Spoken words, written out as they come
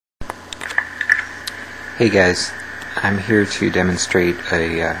Hey guys, I'm here to demonstrate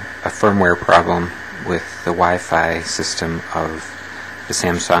a firmware problem with the Wi-Fi system of the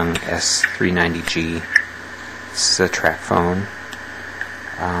Samsung S390g. This is a Tracfone.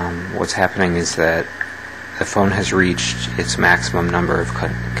 What's happening is that the phone has reached its maximum number of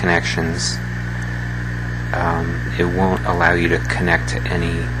connections. It won't allow you to connect to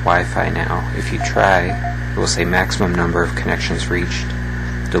any Wi-Fi now. If you try, it will say maximum number of connections reached.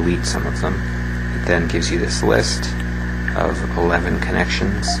 Delete some of them. It then gives you this list of 11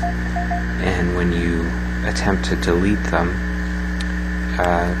 connections, and when you attempt to delete them,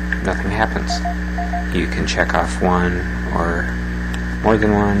 nothing happens. You can check off one or more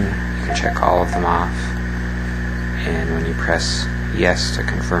than one. You can check all of them off, and when you press yes to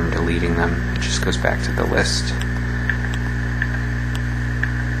confirm deleting them, it just goes back to the list.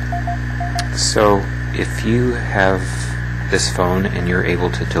 So if you have this phone and you're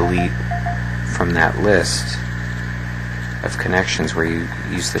able to delete from that list of connections where you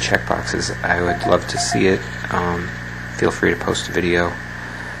use the checkboxes, I would love to see it. Feel free to post a video.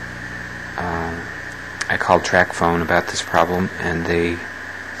 I called Tracfone about this problem, and they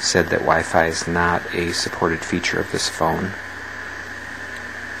said that Wi-Fi is not a supported feature of this phone.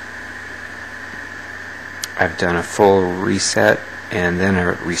 I've done a full reset and then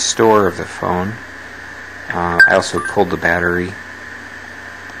a restore of the phone. I also pulled the battery,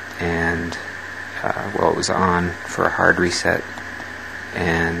 and it was on for a hard reset,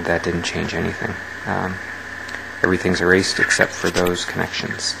 and that didn't change anything. Everything's erased except for those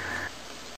connections.